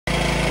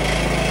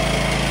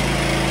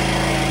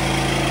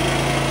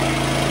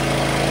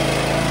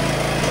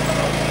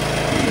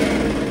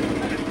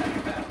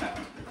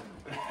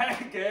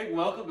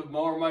welcome to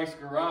Mower Mike's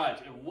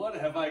Garage. And what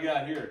have I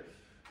got here?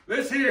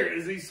 This here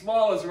is the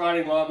smallest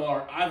riding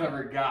lawnmower I've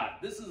ever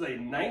got. This is a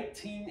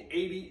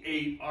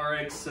 1988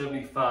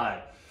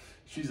 RX75.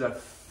 She's a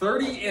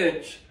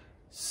 30-inch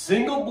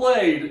single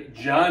blade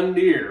John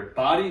Deere,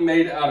 body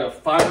made out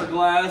of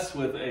fiberglass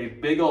with a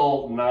big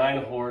old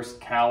 9-horse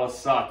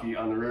Kawasaki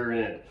on the rear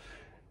end.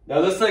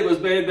 Now this thing was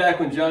made back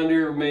when John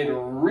Deere made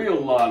real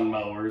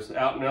lawnmowers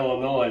out in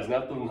Illinois,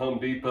 not the Home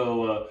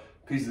Depot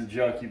piece of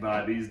junk you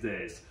buy these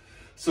days.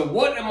 So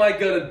what am I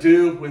gonna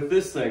do with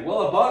this thing?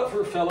 Well, I bought it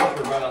for a fella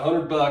for about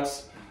 100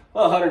 bucks,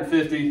 well,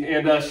 150,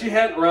 and she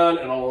hadn't run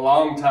in a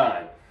long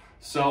time.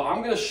 So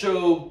I'm gonna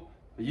show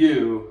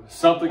you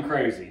something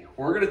crazy.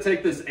 We're gonna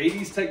take this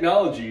 80s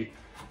technology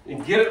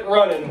and get it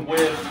running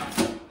with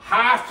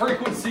high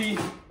frequency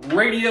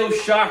radio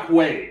shock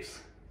waves.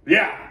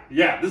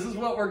 Yeah, this is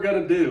what we're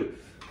gonna do.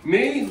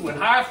 Me with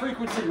high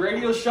frequency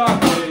radio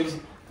shock waves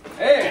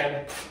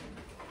and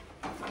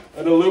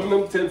an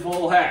aluminum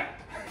tinfoil hat.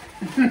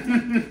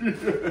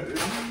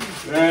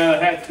 Yeah,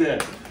 hat's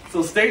dead.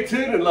 So stay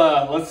tuned and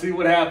let's see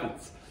what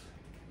happens.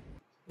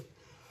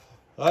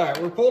 All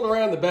right, we're pulling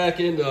around the back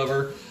end of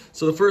her.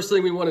 So the first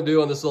thing we want to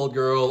do on this old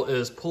girl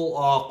is pull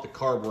off the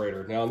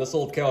carburetor. Now on this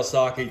old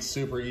Kawasaki, it's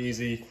super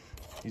easy.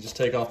 You just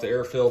take off the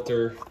air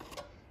filter,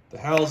 the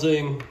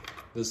housing,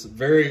 this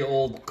very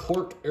old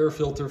cork air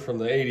filter from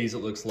the 80s, it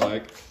looks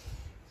like.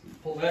 You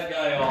pull that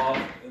guy off,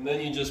 and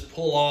then you just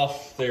pull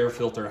off the air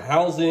filter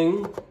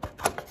housing.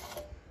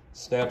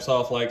 Snaps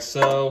off like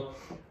so.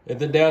 And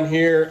then down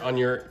here on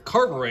your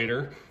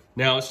carburetor,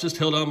 now it's just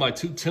held on by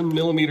two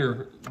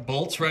 10mm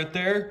bolts right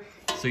there.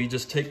 So you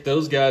just take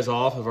those guys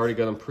off. I've already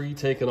got them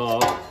pre-taken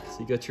off.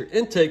 So you got your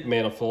intake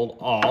manifold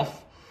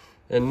off.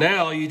 And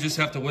now you just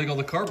have to wiggle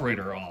the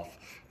carburetor off.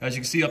 As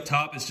you can see up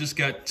top, it's just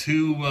got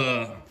two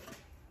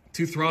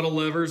throttle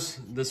levers.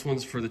 This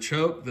one's for the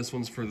choke, this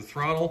one's for the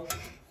throttle.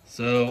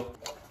 So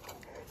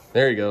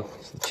there you go.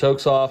 So the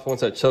choke's off.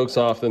 Once that choke's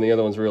off, then the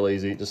other one's real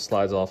easy. It just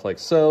slides off like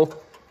so.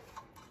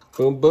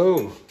 Boom,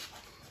 boom.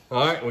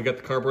 All right, we got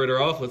the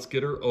carburetor off. Let's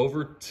get her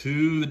over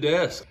to the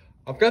desk.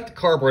 I've got the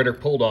carburetor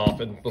pulled off,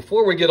 and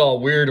before we get all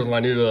weird with my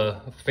new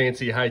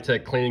fancy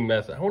high-tech cleaning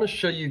method, I want to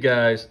show you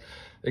guys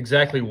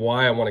exactly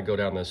why I want to go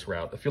down this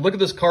route. If you look at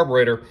this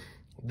carburetor,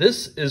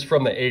 this is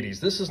from the 80s.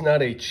 This is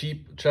not a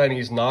cheap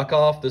Chinese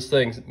knockoff. This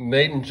thing's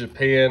made in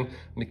Japan,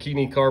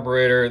 Makini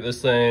carburetor.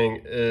 This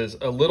thing is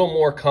a little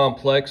more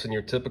complex than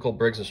your typical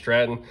Briggs &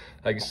 Stratton.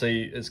 I can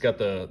see it's got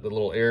the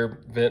little air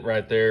vent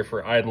right there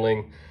for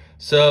idling.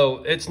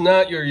 So it's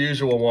not your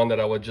usual one that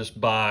I would just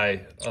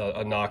buy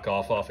a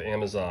knockoff off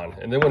Amazon.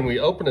 And then when we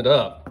open it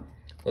up,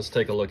 let's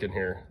take a look in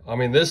here. I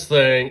mean, this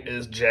thing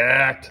is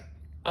jacked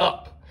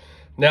up.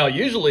 Now,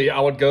 usually I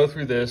would go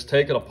through this,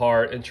 take it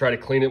apart, and try to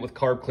clean it with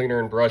carb cleaner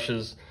and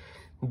brushes.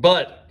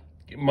 But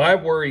my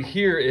worry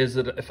here is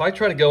that if I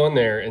try to go in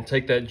there and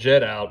take that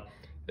jet out,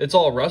 it's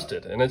all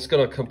rusted and it's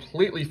gonna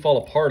completely fall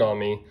apart on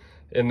me.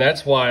 And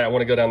that's why I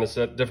wanna go down this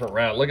different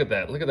route. Look at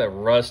that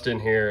rust in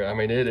here. I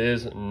mean, it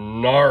is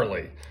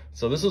gnarly.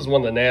 So this is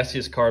one of the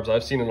nastiest carbs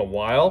I've seen in a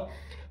while.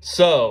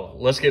 So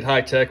let's get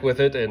high tech with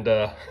it and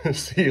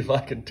see if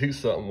I can do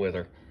something with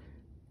her.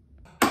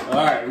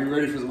 All right, we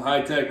ready for some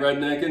high-tech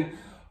rednecking?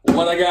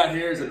 What I got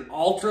here is an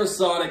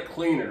ultrasonic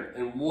cleaner,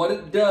 and what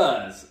it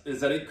does is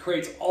that it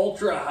creates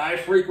ultra high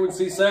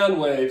frequency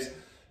sound waves,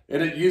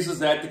 and it uses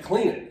that to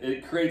clean it.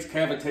 It creates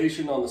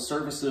cavitation on the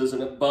surfaces,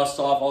 and it busts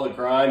off all the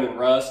grime and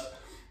rust.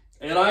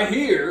 And I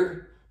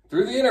hear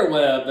through the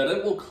interweb that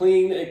it will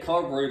clean a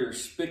carburetor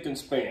spick and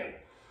span.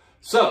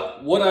 So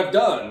what I've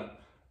done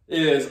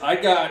is I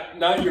got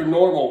not your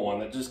normal one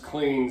that just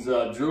cleans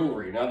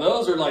jewelry. Now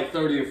those are like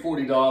 $30 or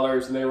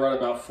 $40 and they run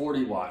about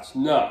 40 watts.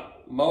 No,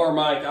 Mower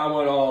Mike, I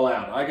went all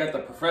out. I got the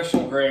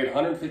professional grade,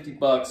 150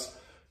 bucks,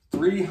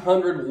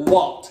 300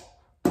 watt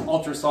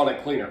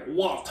ultrasonic cleaner,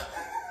 watt.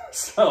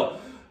 So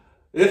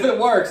if it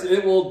works,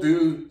 it will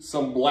do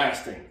some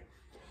blasting.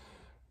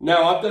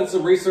 Now I've done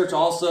some research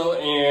also,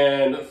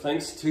 and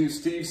thanks to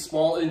Steve's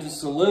Small Engine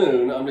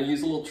Saloon, I'm gonna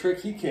use a little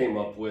trick he came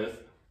up with.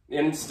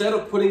 And instead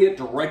of putting it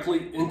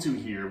directly into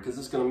here, because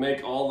it's gonna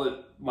make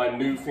my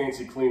new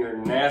fancy cleaner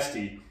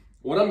nasty,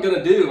 what I'm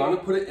gonna do, I'm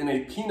gonna put it in a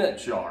peanut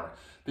jar.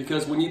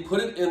 Because when you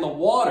put it in the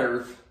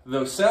water,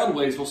 those sound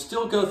waves will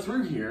still go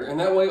through here, and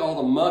that way all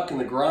the muck and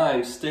the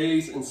grime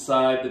stays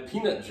inside the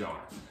peanut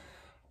jar.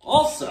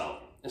 Also,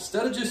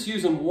 instead of just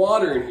using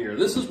water in here,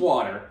 this is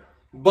water,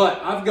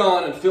 but I've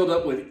gone and filled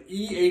up with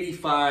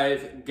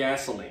E85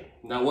 gasoline.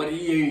 Now what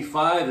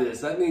E85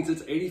 is, that means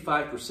it's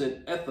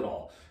 85%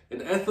 ethanol.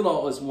 And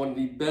ethanol is one of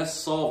the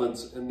best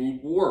solvents in the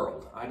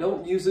world. I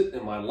don't use it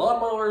in my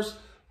lawnmowers,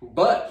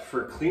 but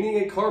for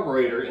cleaning a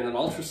carburetor in an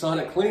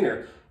ultrasonic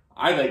cleaner,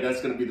 I think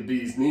that's gonna be the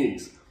bee's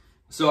knees.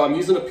 So I'm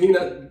using a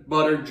peanut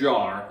butter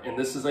jar, and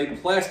this is a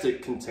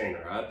plastic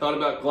container. I thought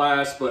about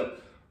glass,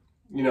 but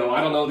you know,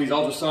 I don't know these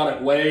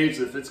ultrasonic waves,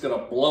 if it's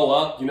gonna blow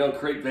up, you know,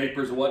 create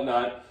vapors and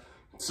whatnot.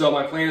 So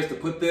my plan is to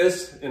put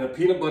this in a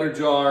peanut butter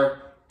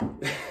jar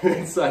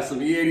inside some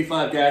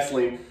E85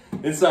 gasoline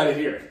inside of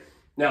here.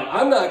 Now,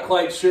 I'm not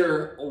quite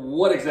sure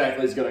what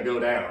exactly is going to go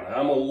down.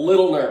 I'm a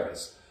little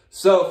nervous.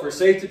 So for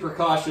safety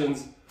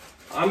precautions,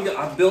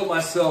 I built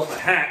myself a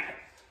hat.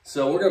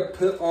 So we're going to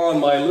put on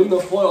my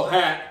aluminum foil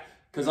hat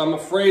because I'm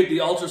afraid the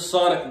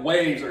ultrasonic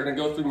waves are going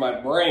to go through my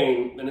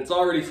brain, and it's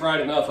already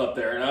fried enough up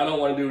there, and I don't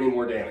want to do any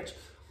more damage.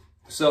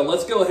 So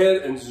let's go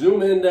ahead and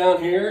zoom in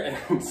down here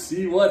and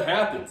see what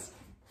happens.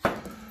 All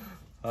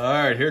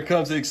right, here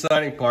comes the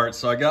exciting part.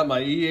 So I got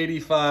my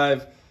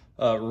E85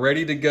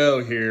 ready to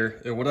go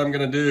here. And what I'm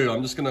gonna do,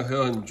 I'm just gonna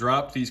go ahead and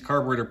drop these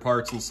carburetor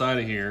parts inside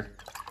of here,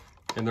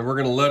 and then we're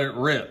gonna let it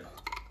rip.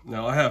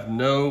 Now I have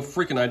no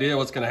freaking idea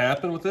what's gonna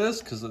happen with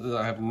this because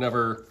I have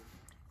never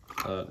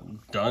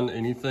done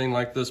anything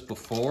like this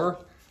before.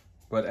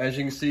 But as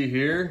you can see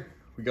here,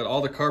 we got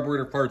all the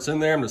carburetor parts in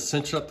there. I'm gonna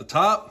cinch up the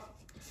top.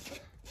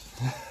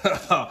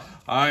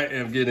 I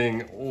am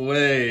getting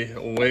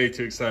way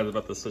too excited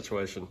about this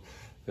situation.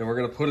 Then we're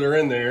gonna put her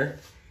in there.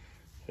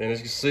 And as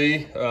you can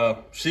see,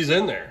 she's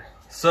in there.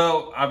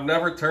 So I've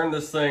never turned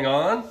this thing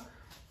on,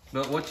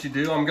 but what you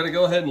do, I'm gonna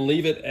go ahead and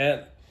leave it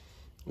at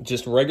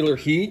just regular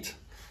heat,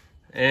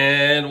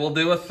 and we'll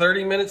do a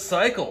 30-minute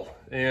cycle.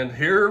 And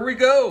here we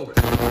go. Sounds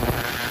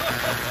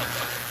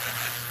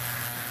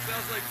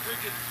like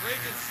freaking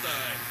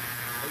Frankenstein.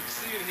 Are you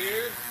seeing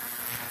here?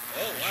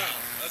 Oh wow,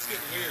 that's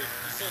getting weird.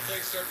 This whole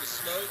thing's starting to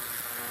smoke.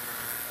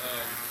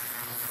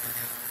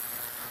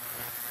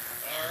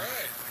 All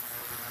right.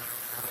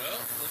 Well,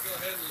 we'll go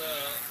ahead and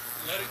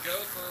let it go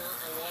for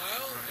a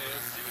while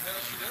and see how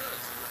she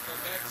does. We'll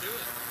come back to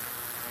it.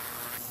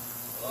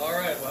 All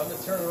right, well, I'm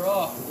gonna turn her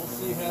off and we'll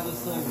see how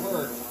this thing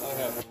works. I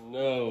have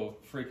no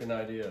freaking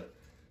idea.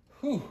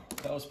 Whew,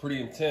 that was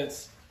pretty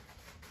intense.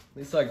 At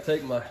least I can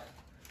take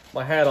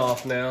my hat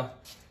off now.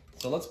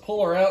 So let's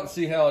pull her out and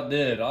see how it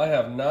did. I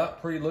have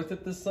not pre-looked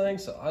at this thing,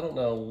 so I don't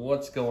know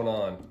what's going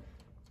on.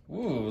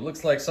 Ooh, it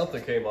looks like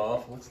something came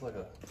off. It looks like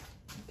a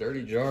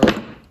dirty jar.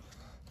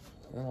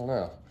 I don't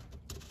know.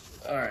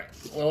 All right,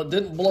 well, it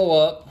didn't blow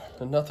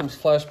up and nothing's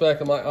flashed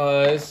back in my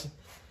eyes.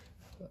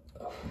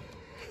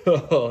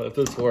 Oh, if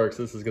this works,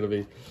 this is gonna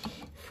be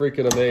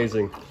freaking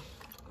amazing.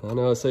 I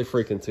know I say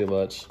freaking too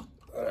much.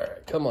 All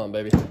right, come on,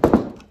 baby.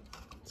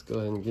 Let's go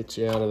ahead and get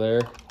you out of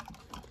there.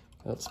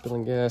 Not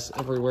spilling gas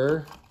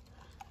everywhere.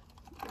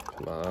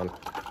 Come on.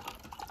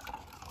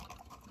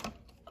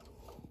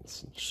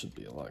 This should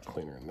be a lot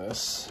cleaner than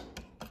this.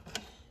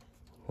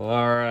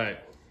 All right,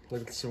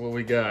 let's see what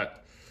we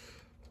got.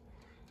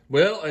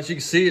 Well, as you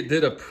can see, it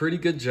did a pretty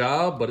good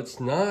job, but it's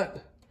not,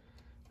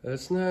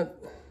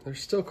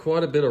 there's still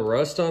quite a bit of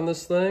rust on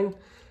this thing.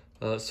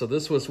 So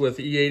this was with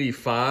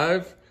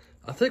E85.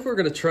 I think we're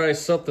gonna try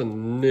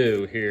something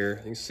new here.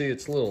 You can see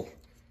it's a little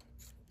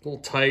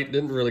tight,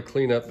 didn't really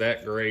clean up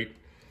that great.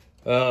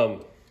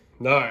 All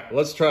right,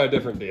 let's try a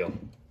different deal.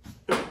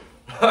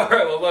 All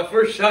right, well, my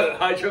first shot at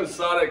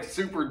Ultrasonic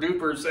super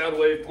duper sound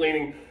wave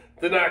cleaning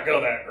did not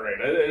go that great.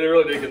 I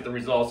really didn't get the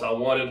results I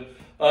wanted.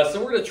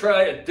 So we're gonna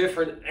try a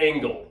different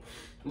angle.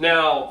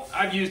 Now,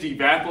 I've used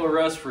Evapo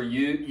rust for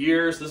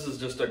years. This is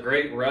just a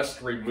great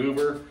rust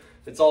remover.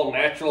 It's all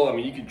natural. I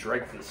mean, you can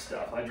drink this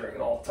stuff. I drink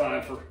it all the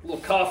time for a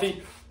little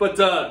coffee. But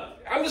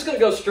I'm just gonna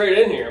go straight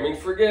in here. I mean,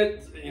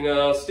 forget, you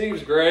know,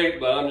 Steve's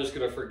great, but I'm just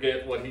gonna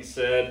forget what he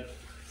said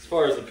as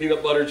far as the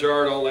peanut butter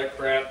jar and all that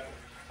crap.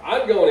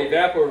 I'm going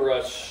Evapo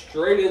rust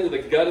straight into the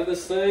gut of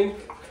this thing.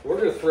 We're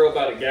gonna throw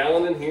about a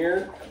gallon in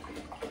here,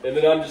 and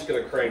then I'm just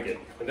gonna crank it.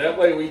 And that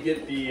way we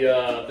get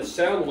the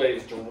sound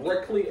waves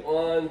directly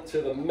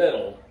onto the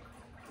metal.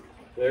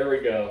 There we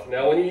go.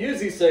 Now when you use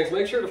these things,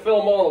 make sure to fill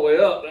them all the way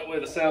up. That way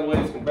the sound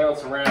waves can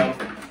bounce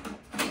around.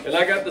 And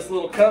I got this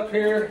little cup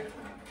here.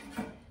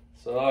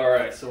 So all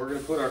right, so we're gonna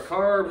put our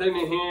carb in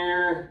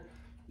here.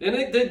 And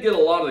it did get a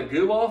lot of the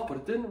goo off, but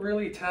it didn't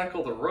really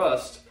tackle the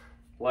rust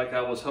like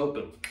I was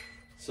hoping.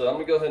 So I'm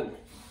gonna go ahead and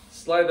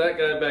slide that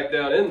guy back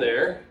down in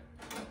there.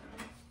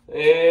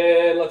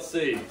 And let's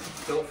see,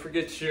 don't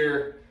forget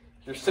your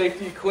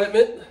safety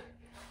equipment.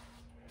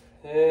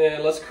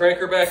 And let's crank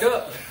her back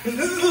up. All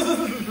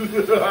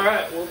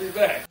right, we'll be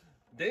back.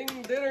 Ding,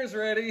 dinner's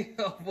ready.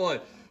 Oh boy.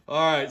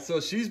 All right,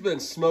 so she's been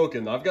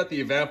smoking. I've got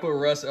the Evapo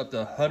rust up to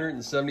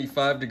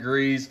 175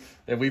 degrees,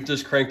 and we've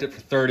just cranked it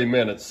for 30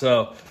 minutes.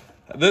 So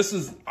this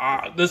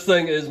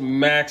thing is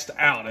maxed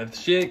out. If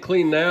she ain't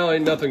clean now,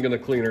 ain't nothing gonna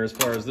clean her as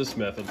far as this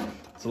method.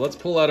 So let's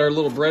pull out our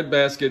little bread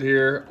basket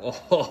here.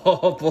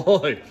 Oh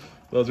boy,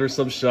 those are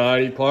some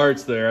shiny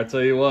parts there. I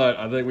tell you what,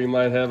 I think we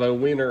might have a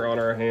wiener on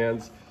our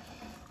hands.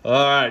 All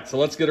right, so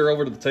let's get her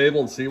over to the table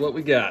and see what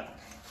we got.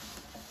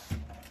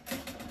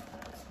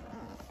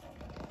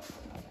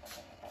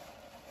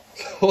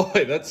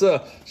 Boy, that's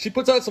she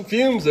puts out some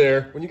fumes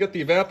there when you got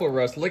the Evapo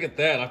rust. Look at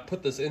that. I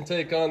put this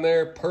intake on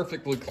there,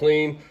 perfectly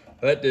clean.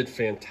 That did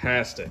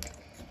fantastic.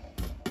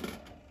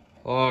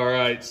 All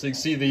right, so you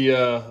can see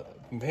the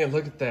man,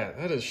 look at that.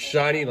 That is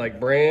shiny like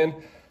brand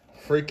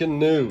freaking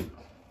new.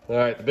 All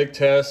right, the big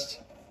test.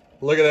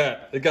 Look at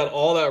that. It got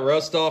all that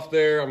rust off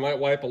there. I might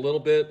wipe a little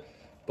bit,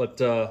 but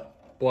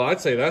well,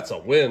 I'd say that's a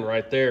win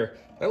right there.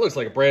 That looks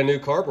like a brand new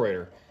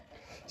carburetor.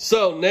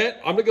 So,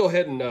 Nat, I'm gonna go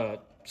ahead and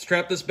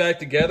strap this back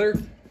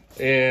together,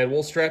 and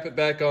we'll strap it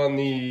back on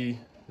the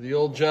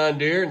old John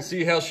Deere and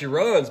see how she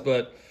runs.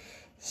 But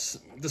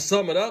to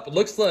sum it up, it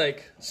looks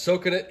like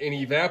soaking it in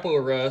Evapo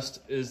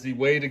rust is the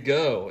way to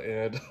go.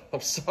 And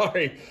I'm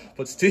sorry,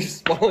 but Steve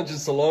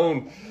Smollin's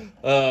alone,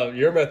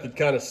 your method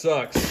kind of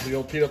sucks. The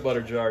old peanut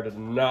butter jar did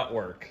not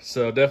work.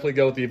 So definitely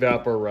go with the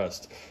Evapo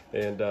rust,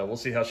 and we'll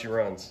see how she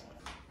runs.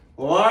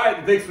 Well, all right,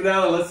 the big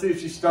finale. Let's see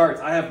if she starts.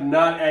 I have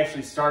not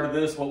actually started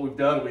this. What we've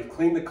done, we've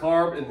cleaned the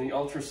carb in the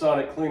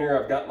ultrasonic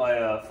cleaner. I've got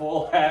my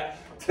full hat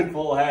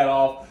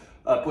off.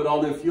 Put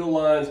all new fuel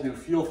lines, new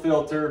fuel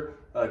filter.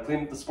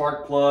 Clean up the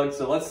spark plug.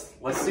 So let's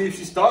see if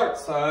she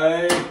starts.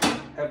 I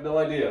have no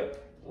idea.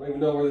 I don't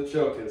even know where the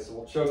choke is. So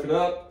we'll choke it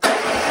up.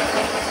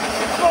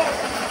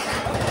 Oh!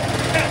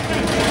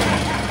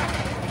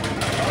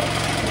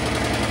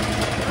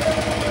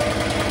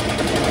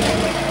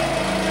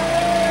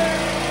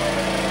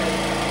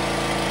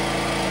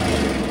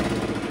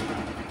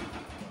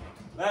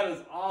 That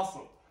is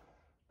awesome.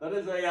 That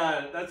is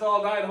that's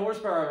all 9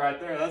 horsepower right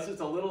there. That's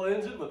just a little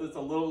engine, but it's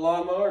a little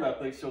lawnmower, and I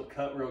think she'll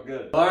cut real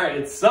good. All right,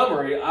 in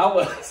summary, I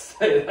would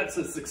say that's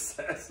a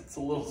success. It's a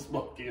little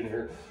smoky in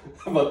here.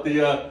 But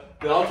the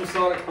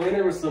ultrasonic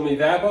cleaner with some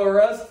Evapo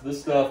rust, this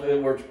stuff,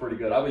 it works pretty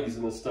good. I've been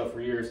using this stuff for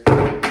years.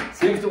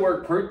 Seems to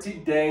work pretty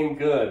dang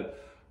good.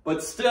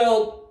 But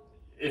still,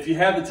 if you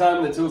have the time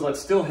and the tools, I'd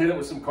still hit it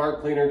with some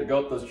carb cleaner to go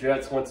up those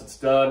jets once it's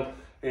done.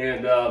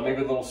 And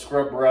maybe a little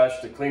scrub brush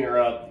to clean her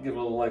up, give it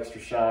a little extra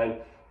shine.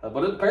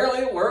 But apparently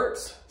it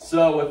works.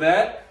 So with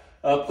that,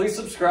 please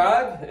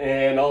subscribe,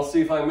 and I'll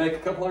see if I can make a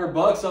couple $100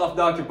 off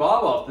Dr.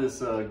 Bob off this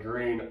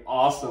green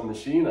awesome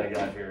machine I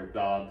got here,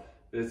 Bob.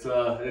 It's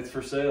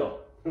for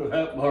sale.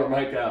 Mower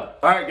Mike out.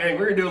 All right, gang,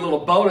 we're gonna do a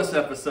little bonus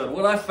episode.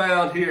 What I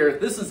found here,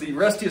 this is the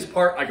rustiest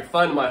part I could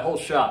find in my whole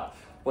shop.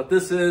 What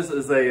this is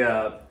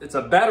it's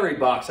a battery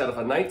box out of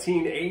a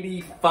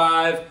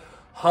 1985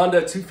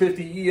 Honda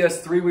 250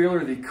 ES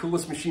 3-wheeler, the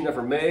coolest machine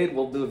ever made.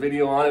 We'll do a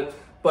video on it.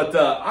 But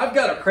I've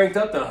got it cranked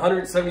up to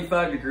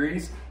 175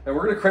 degrees, and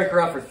we're gonna crank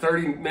her out for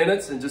 30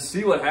 minutes and just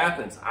see what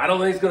happens. I don't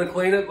think it's gonna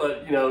clean it,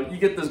 but you know, you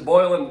get this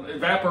boiling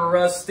Evapo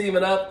rust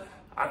steaming up,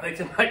 I think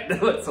it might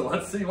do it, so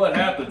let's see what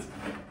happens.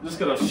 I'm just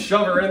gonna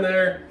shove her in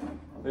there,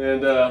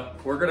 and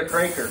we're gonna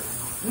crank her.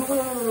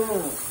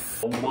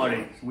 Oh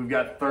buddy, we've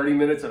got 30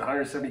 minutes at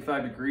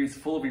 175 degrees,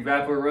 full of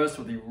Evapo rust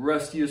with the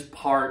rustiest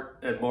part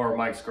at Mower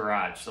Mike's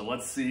garage. So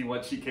let's see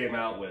what she came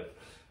out with.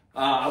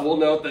 I will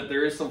note that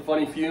there is some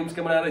funny fumes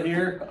coming out of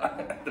here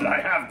that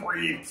I have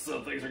breathed,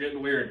 so things are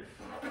getting weird.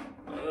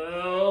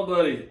 Oh,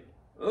 buddy.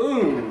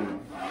 Ooh,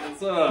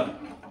 it's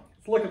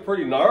looking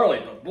pretty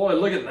gnarly, but boy,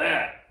 look at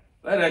that.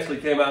 That actually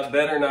came out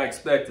better than I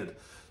expected.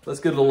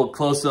 Let's get a little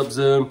close-up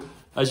zoom.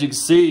 As you can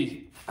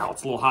see, oh,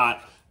 it's a little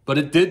hot, but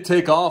it did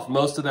take off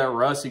most of that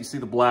rust. You can see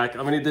the black.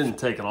 I mean, it didn't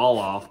take it all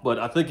off, but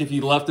I think if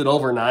you left it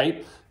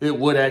overnight, it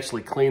would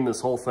actually clean this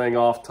whole thing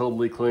off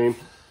totally clean.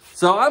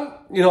 So I'm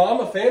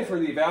a fan for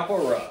the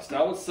Evapo rust.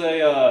 I would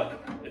say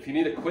if you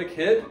need a quick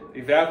hit,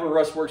 Evapo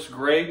rust works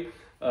great.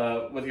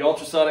 With the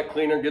ultrasonic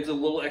cleaner, gives it a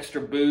little extra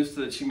boost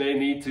that she may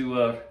need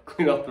to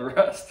clean up the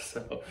rust.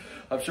 So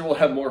I'm sure we'll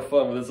have more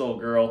fun with this old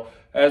girl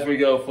as we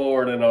go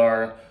forward in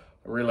our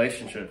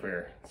relationship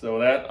here. So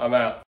with that, I'm out.